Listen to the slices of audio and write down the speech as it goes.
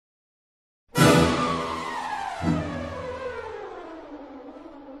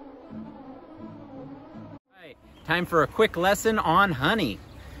time for a quick lesson on honey.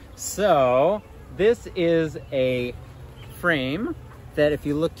 So this is a frame that if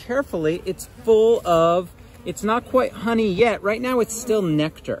you look carefully, it's full of, it's not quite honey yet. Right now it's still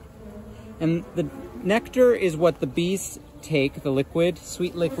nectar. And the nectar is what the bees take, the liquid,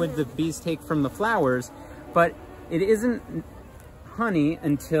 sweet liquid the bees take from the flowers, but it isn't honey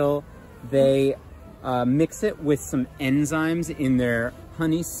until they mix it with some enzymes in their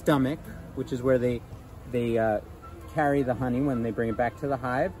honey stomach, which is where they carry the honey when they bring it back to the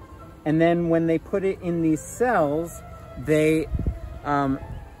hive. And then when they put it in these cells, they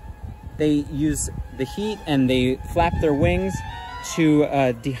use the heat and they flap their wings to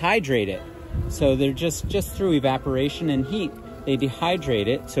dehydrate it. So they're just through evaporation and heat, they dehydrate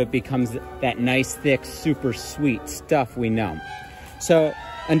it so it becomes that nice, thick, super sweet stuff we know. So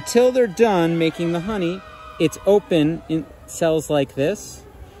until they're done making the honey, it's open in cells like this.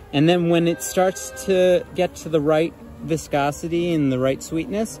 And then when it starts to get to the right viscosity and the right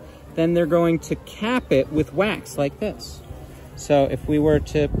sweetness, then they're going to cap it with wax like this. So if we were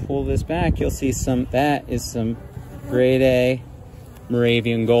to pull this back, you'll see that is some grade A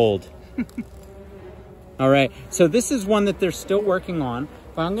Moravian gold. All right, so this is one that they're still working on,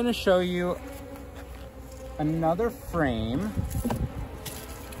 but I'm gonna show you another frame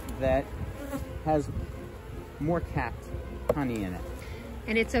that has more capped honey in it.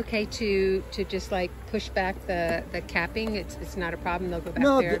 And it's okay to just like push back the capping. It's not a problem. They'll go back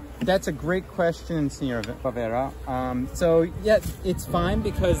there. No, that's a great question, Senora Bavera. So yeah, it's fine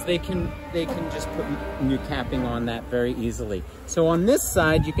because they can just put new capping on that very easily. So on this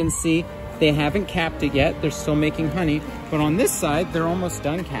side, you can see they haven't capped it yet. They're still making honey, but on this side, they're almost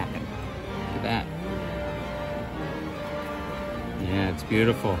done capping. Look at that. Yeah, it's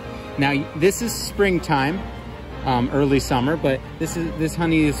beautiful. Now this is springtime. Early summer, but this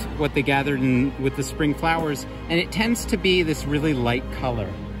honey is what they gathered in with the spring flowers, and it tends to be this really light color.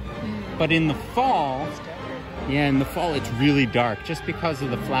 But in the fall, it's really dark just because of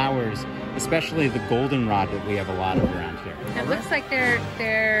the flowers, especially the goldenrod that we have a lot of around here. It looks like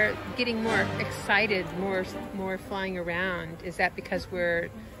they're getting more excited, more flying around. Is that because we're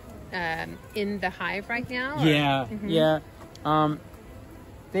in the hive right now? Or? Yeah, yeah.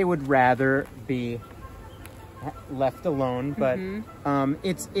 They would rather be left alone, but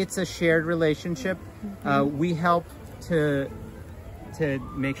it's a shared relationship. We help to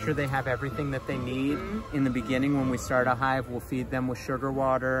make sure they have everything that they need in the beginning. When we start a hive, we'll feed them with sugar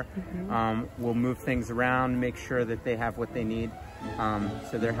water. We'll move things around, make sure that they have what they need,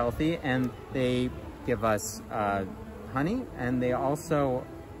 so they're healthy, and they give us honey, and they also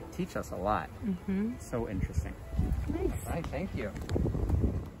teach us a lot. So interesting. Nice. All right, thank you.